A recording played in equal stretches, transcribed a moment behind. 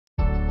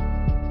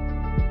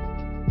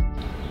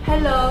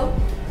Hello,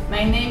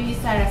 my name is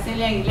Aracely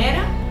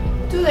Aguilera.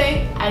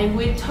 Today I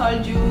will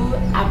tell you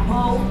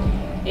about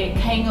a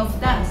kind of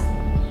dance.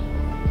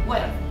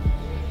 Well,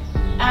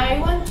 I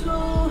want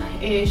to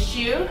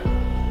share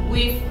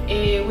with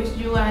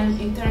you an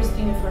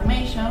interesting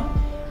information.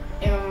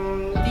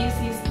 This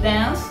is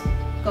dance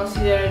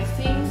considered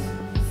since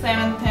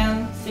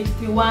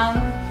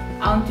 1761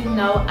 until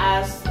now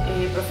as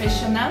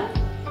professional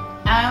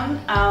and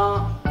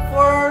a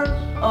form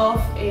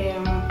of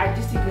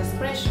artistic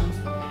expressions.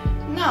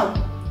 Now,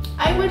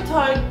 I will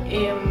talk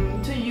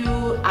to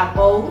you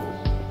about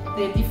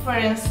the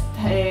different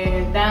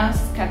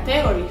dance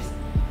categories.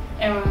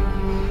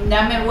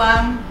 Number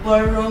 1,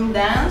 ballroom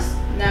dance.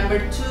 Number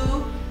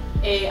 2,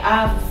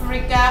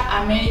 Africa,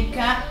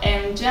 America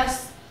and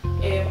jazz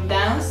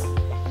dance.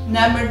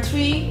 Number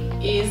 3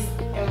 is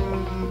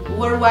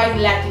worldwide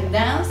Latin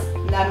dance.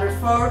 Number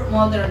 4,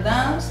 modern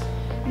dance.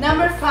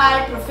 Number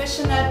 5,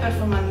 professional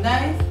performance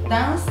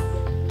dance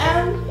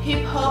and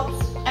hip hop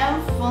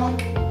and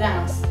funk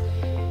dance.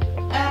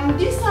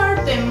 These are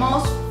the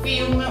most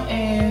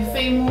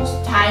famous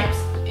types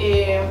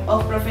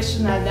of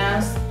professional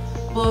dance,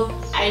 but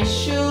I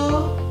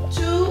choose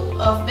 2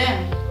 of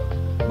them: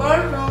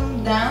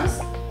 ballroom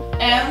dance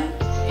and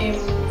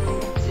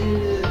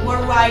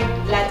worldwide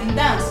Latin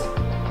dance.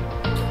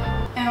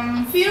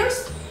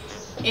 First,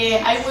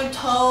 I will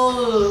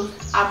talk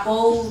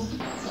about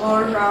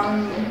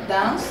ballroom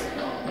dance.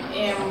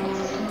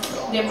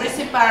 The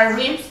principal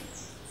rhythms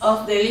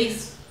of the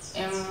list.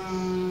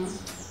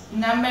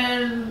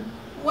 Number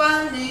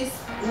 1 is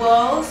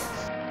waltz,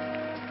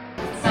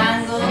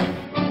 tango,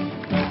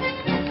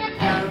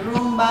 and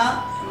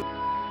rumba,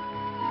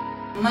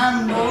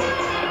 mambo,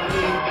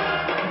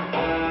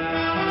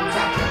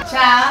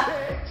 cha-cha-cha,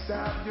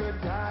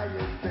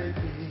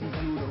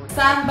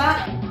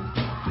 samba,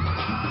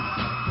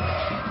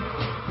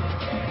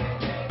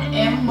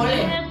 and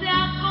bolero.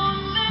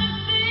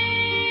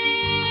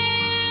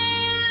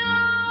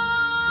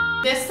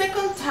 The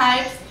second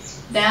type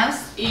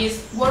dance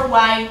is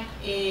worldwide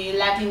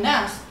Latin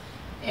dance.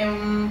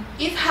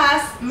 It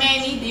has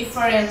many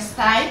different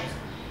types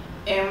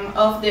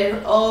of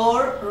their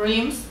own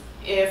rhythms.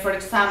 For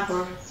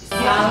example,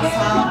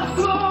 salsa,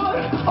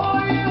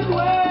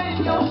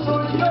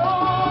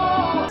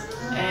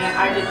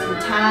 Argentine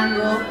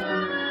tango,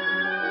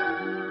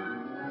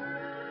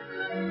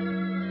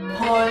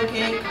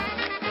 polka,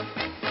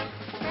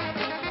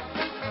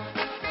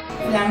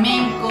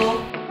 flamenco,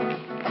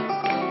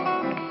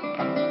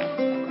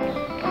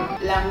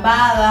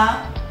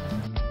 lambada.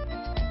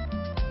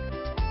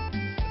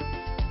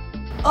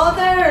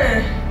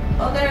 Other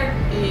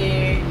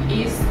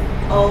is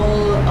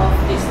all of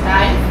this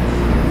type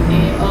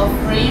of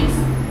rhythms.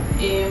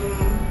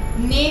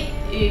 Need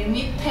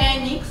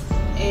techniques,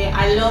 a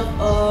lot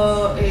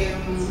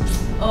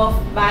of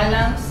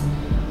balance,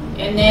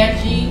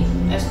 energy,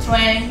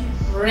 strength,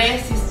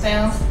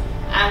 resistance,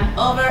 and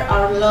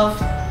overall love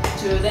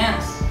to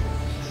dance.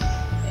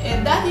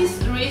 That is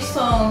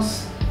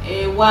reasons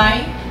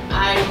why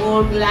I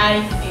would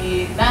like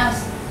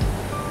dance.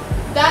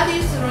 That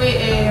is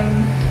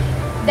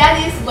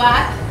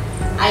what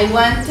I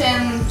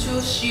wanted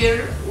to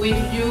share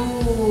with you.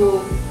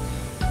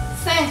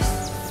 Thanks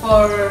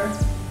for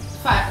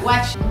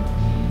watching.